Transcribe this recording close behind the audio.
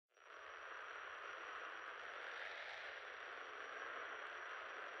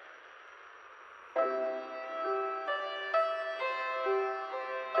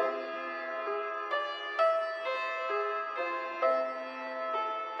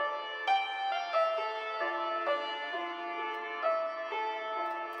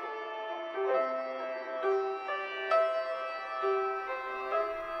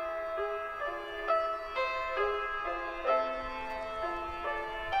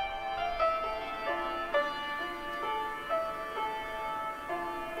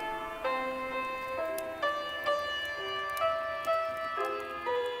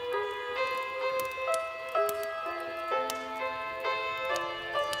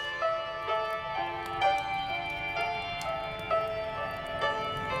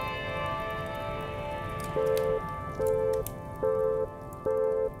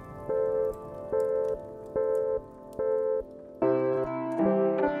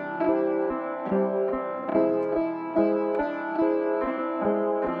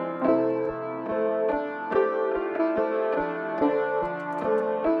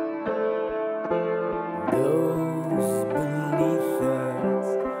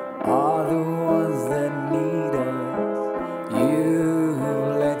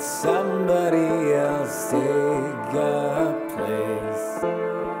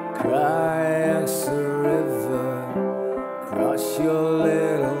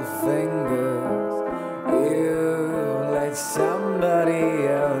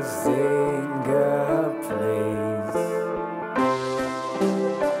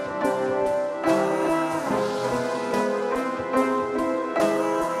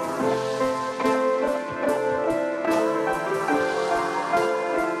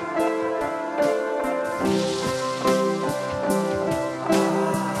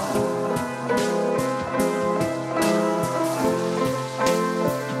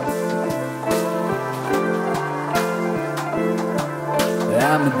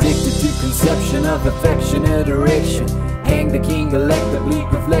conception of affectionate erection. Hang the king, elect the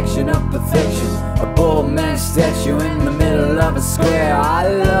bleak reflection of perfection. A poor man's statue in the middle of a square. I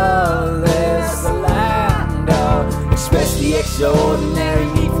love this land. Express the extraordinary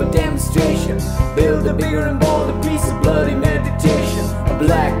need for demonstration. Build a bigger and bolder piece of bloody meditation. A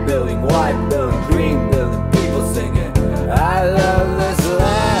black building, white building, green building, people singing, I love this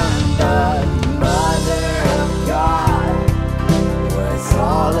land, Mother of God. Where's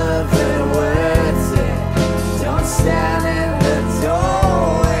all of it worth it? Don't stand in the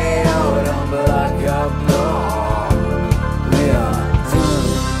doorway, oh, don't block up the hall. We are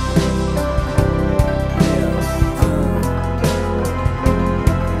doomed. We are doomed.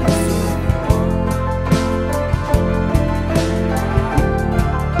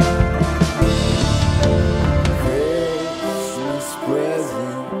 Christmas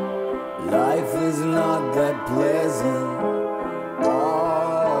present, life is not that pleasant.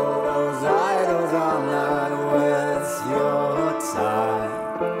 All those idols are not worth your time.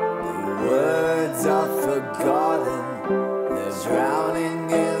 The words are forgotten, there's drowning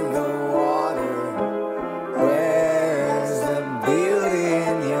in the water. Where's the beauty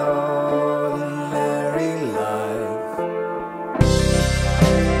in your ordinary life?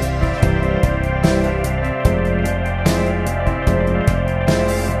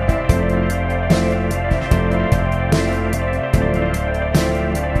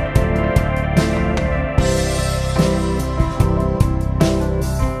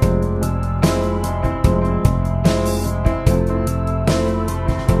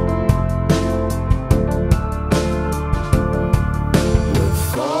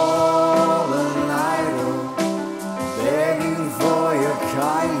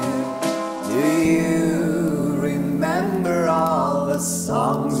 Do you remember all the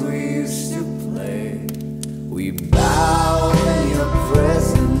songs we used to play? We bow in your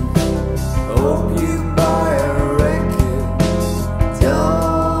presence, hope you